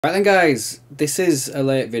Right then guys, this is a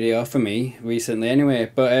late video for me recently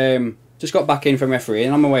anyway, but just got back in from refereeing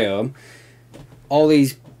on my way home. All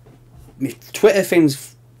these Twitter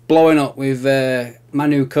things blowing up with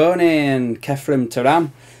Manu Kone and Khephren Thuram.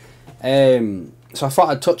 So I thought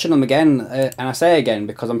I'd touch on them again, and I say again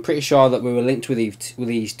because I'm pretty sure that we were linked with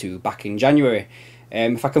these two back in January.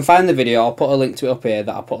 If I can find the video, I'll put a link to it up here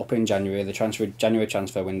that I put up in January, the January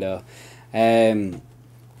transfer window.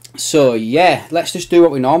 So yeah, let's just do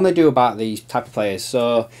what we normally do about these type of players.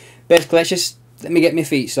 So basically, let me get my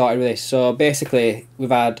feet started with this. So basically, we've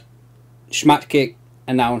had Schmatkick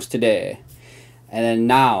announced today, and then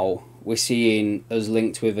now we're seeing us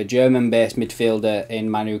linked with a German-based midfielder in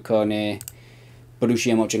Manu Kone,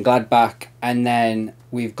 Borussia Mönchengladbach, and then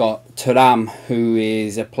we've got Thuram, who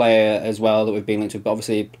is a player as well that we've been linked with, but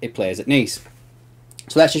obviously he plays at Nice.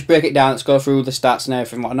 So let's just break it down. Let's go through the stats and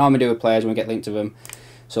everything, what I normally do with players when we get linked to them.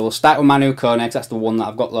 So we'll start with Manu Kone, because that's the one that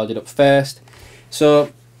I've got loaded up first.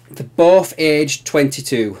 So they're both aged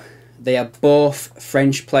 22. They are both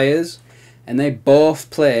French players, and they both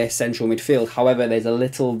play central midfield. However, there's a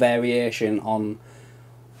little variation on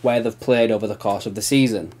where they've played over the course of the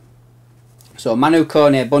season. So Manu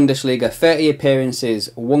Kone, Bundesliga, 30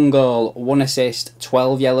 appearances, 1 goal, 1 assist,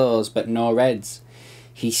 12 yellows, but no reds.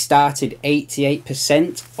 He started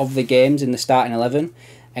 88% of the games in the starting 11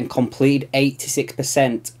 and completed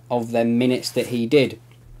 86% of the minutes that he did.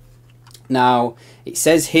 Now, it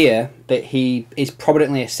says here that he is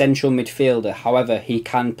probably a central midfielder. However, he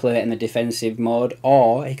can play in the defensive mode,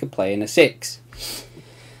 or he could play in a 6.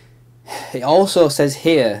 It also says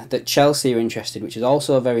here that Chelsea are interested, which is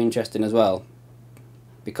also very interesting as well,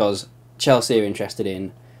 because Chelsea are interested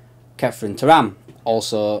in Khephren Thuram,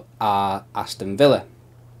 also are Aston Villa.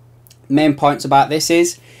 Main points about this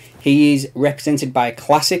is he is represented by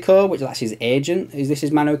Classico, which is his agent. This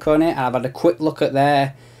is Manu Kone. I've had a quick look at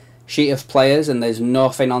their sheet of players, and there's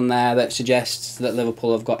nothing on there that suggests that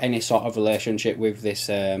Liverpool have got any sort of relationship with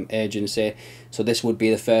this agency. So this would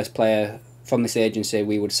be the first player from this agency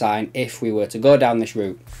we would sign if we were to go down this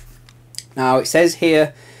route. Now, it says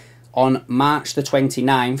here on March the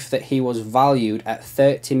 29th that he was valued at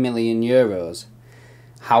 30 million euros.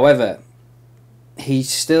 However, he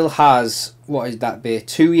still has, what is that be,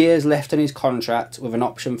 2 years left on his contract with an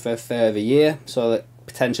option for a further year, so that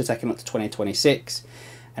potentially taking up to 2026.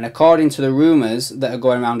 And according to the rumours that are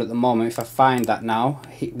going around at the moment, if I find that now,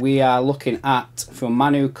 we are looking at, from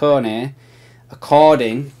Manu Kone,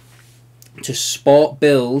 according to Sport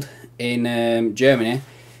Bild in Germany,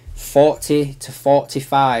 40 to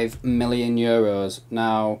 45 million euros.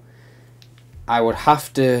 Now, I would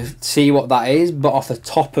have to see what that is, but off the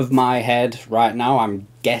top of my head right now, I'm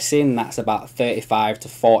guessing that's about 35 to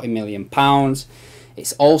 40 million pounds.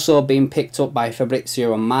 It's also been picked up by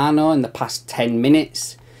Fabrizio Romano in the past 10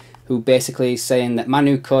 minutes, who basically is saying that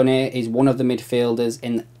Manu Kone is one of the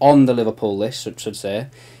midfielders on the Liverpool list, should say.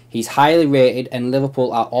 He's highly rated, and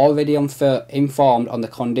Liverpool are already informed on the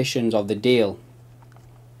conditions of the deal.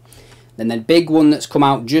 Then the big one that's come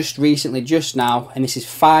out just recently, just now, and this is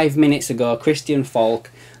 5 minutes ago, Christian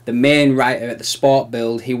Falk, the main writer at the Sport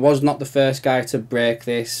Bild, he was not the first guy to break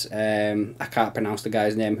this. I can't pronounce the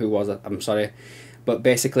guy's name, who was it? I'm sorry. But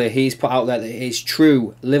basically, he's put out there that it is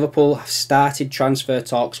true. Liverpool have started transfer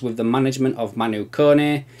talks with the management of Manu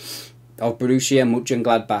Kone of Borussia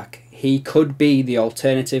Mönchengladbach. He could be the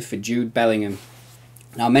alternative for Jude Bellingham.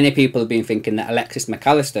 Now, many people have been thinking that Alexis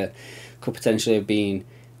McAllister could potentially have been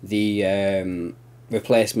the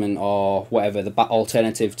replacement or whatever, the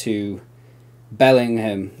alternative to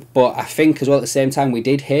Bellingham. But I think as well at the same time, we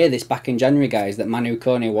did hear this back in January, guys, that Manu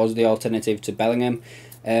Kone was the alternative to Bellingham.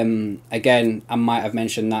 Again, I might have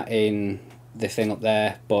mentioned that in the thing up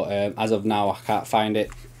there, but as of now, I can't find it.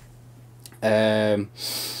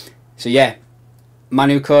 So yeah,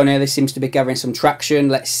 Manu Kone, this seems to be gathering some traction.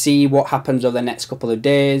 Let's see what happens over the next couple of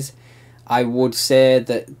days. I would say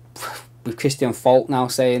that with Christian Falk now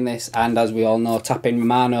saying this, and as we all know, Tapin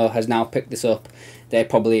Romano has now picked this up, there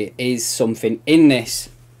probably is something in this.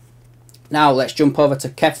 Now let's jump over to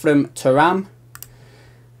Khephren Thuram.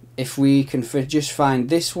 If we can just find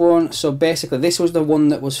this one. So basically, this was the one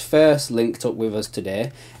that was first linked up with us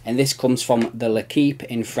today, and this comes from the L'Equipe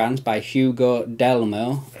in France by Hugo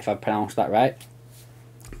Delmo, if I pronounced that right.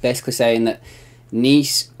 Basically saying that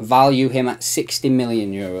Nice value him at 60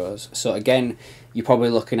 million euros. So again, you're probably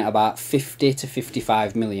looking at about 50 to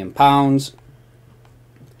 55 million pounds.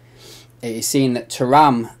 It is seen that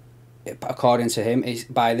Thuram, according to him,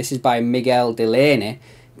 this is by Miguel Delaney.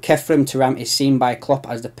 Khephren Thuram is seen by Klopp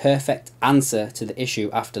as the perfect answer to the issue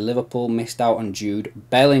after Liverpool missed out on Jude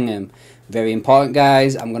Bellingham. Very important,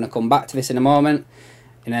 guys. I'm going to come back to this in a moment.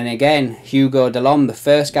 And then again, Hugo Delhomme, the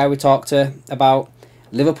first guy we talked about.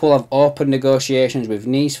 Liverpool have opened negotiations with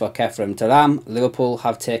Nice for Khephren Thuram. Liverpool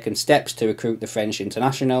have taken steps to recruit the French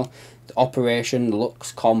international. The operation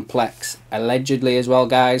looks complex. Allegedly as well,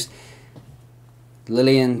 guys.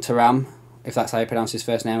 Khephren Thuram, if that's how you pronounce his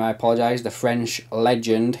first name, I apologise. The French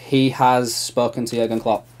legend, he has spoken to Jurgen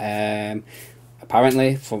Klopp.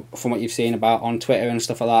 Apparently, from what you've seen about on Twitter and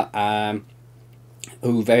stuff like that,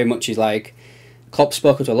 who very much is like, Klopp's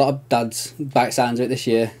spoken to a lot of dads, by the sounds of it this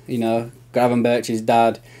year, you know, Gravenberch's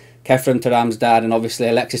dad, Khephren Thuram's dad, and obviously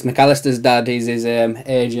Alexis McAllister's dad, he's his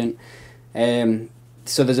agent.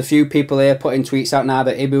 So there's a few people here putting tweets out now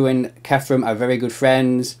that Ibu and Khephren are very good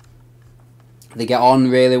friends. They get on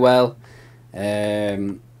really well.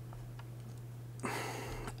 I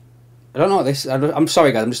don't know this. I'm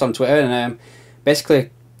sorry, guys. I'm just on Twitter, and basically,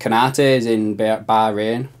 Konate is in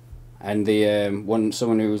Bahrain, and the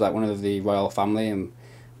someone who was like one of the royal family in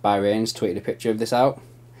Bahrain's tweeted a picture of this out.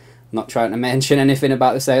 Not trying to mention anything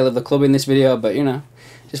about the sale of the club in this video, but you know,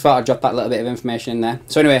 just thought I'd drop that little bit of information in there.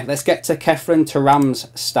 So anyway, let's get to Khephren Thuram's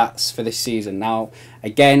stats for this season. Now,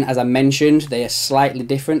 again, as I mentioned, they are slightly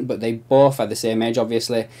different, but they both are the same age,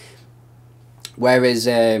 obviously. Whereas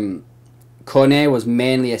Kone was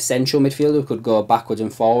mainly a central midfielder who could go backwards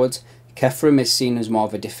and forwards, Khephren is seen as more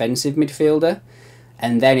of a defensive midfielder.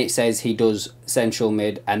 And then it says he does central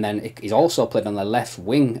mid, and then he's also played on the left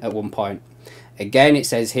wing at one point. Again, it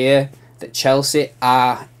says here that Chelsea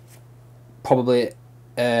are probably,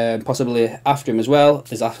 possibly after him as well.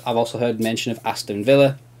 I've also heard mention of Aston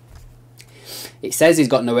Villa. It says he's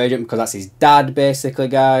got no agent because that's his dad, basically,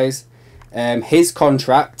 guys. His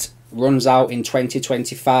contract runs out in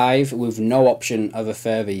 2025 with no option of a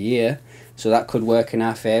further year, so that could work in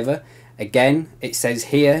our favour. Again, it says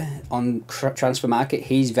here on Transfer Market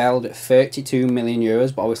he's valued at 32 million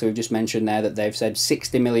euros, but obviously we've just mentioned there that they've said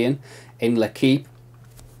 60 million in L'Équipe.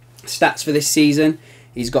 Stats for this season: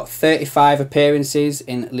 he's got 35 appearances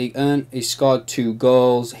in Ligue 1. He's scored 2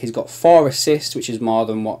 goals. He's got 4 assists, which is more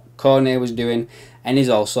than what Kone was doing, and he's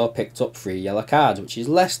also picked up 3 yellow cards, which is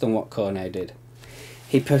less than what Kone did.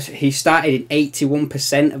 He started in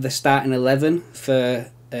 81% of the starting 11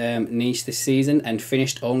 for Nice this season and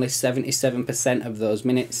finished only 77% of those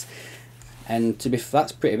minutes. And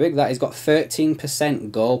that's pretty big. That he's got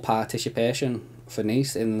 13% goal participation for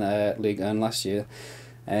Nice in the Ligue 1 last year,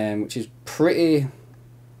 which is pretty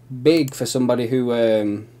big for somebody who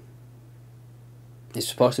is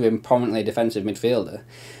supposed to be a prominently defensive midfielder.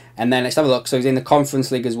 And then let's have a look. So he's in the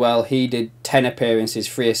Conference League as well. He did 10 appearances,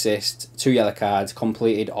 3 assists, 2 yellow cards,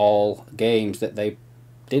 completed all games that they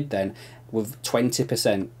did then with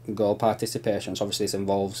 20% goal participation. So obviously this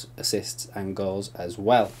involves assists and goals as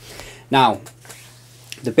well. Now,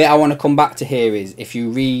 the bit I want to come back to here is if you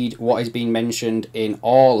read what is being mentioned in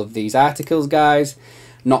all of these articles, guys,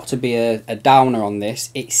 not to be a downer on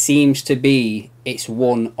this, it seems to be it's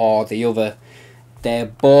one or the other. They're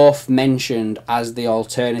both mentioned as the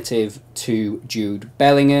alternative to Jude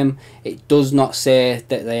Bellingham. It does not say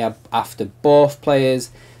that they are after both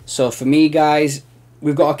players. So for me, guys,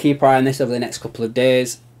 we've got to keep our eye on this over the next couple of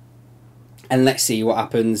days. And let's see what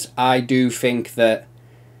happens. I do think that,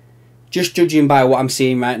 just judging by what I'm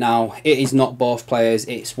seeing right now, it is not both players.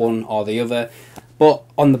 It's one or the other. But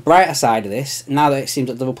on the brighter side of this, now that it seems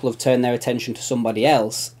that Liverpool have turned their attention to somebody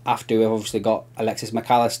else, after we've obviously got Alexis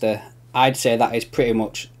McAllister, I'd say that is pretty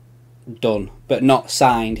much done, but not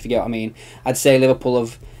signed, if you get what I mean. I'd say Liverpool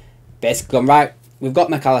have basically gone, right, we've got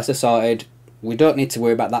McAllister sorted, we don't need to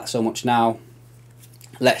worry about that so much now,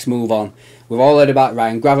 let's move on. We've all heard about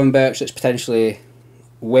Ryan Gravenberch that's potentially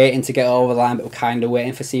waiting to get over the line, but we're kind of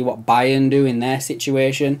waiting to see what Bayern do in their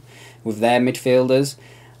situation with their midfielders.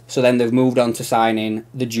 So then they've moved on to signing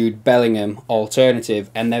the Jude Bellingham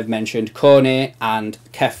alternative, and they've mentioned Kone and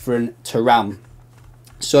Khephren Thuram.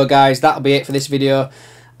 So guys, that'll be it for this video.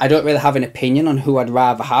 I don't really have an opinion on who I'd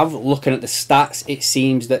rather have. Looking at the stats, it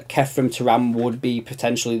seems that Khephren Thuram would be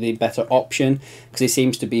potentially the better option, because he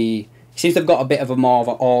seems to have got a bit of a more of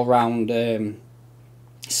an all-round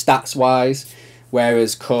stats wise,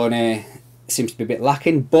 whereas Kone seems to be a bit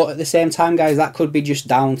lacking. But at the same time, guys, that could be just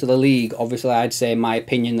down to the league. Obviously, I'd say in my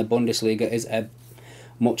opinion the Bundesliga is a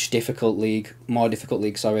more difficult league,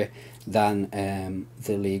 than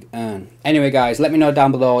the Ligue 1. Anyway, guys, let me know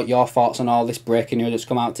down below your thoughts on all this breaking news that's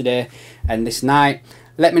come out today and this night.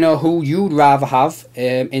 Let me know who you'd rather have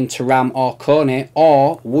in Thuram or Kone,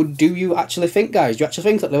 or do you actually think, guys, do you actually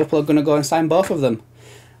think that Liverpool are going to go and sign both of them?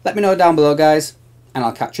 Let me know down below, guys, and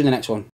I'll catch you in the next one.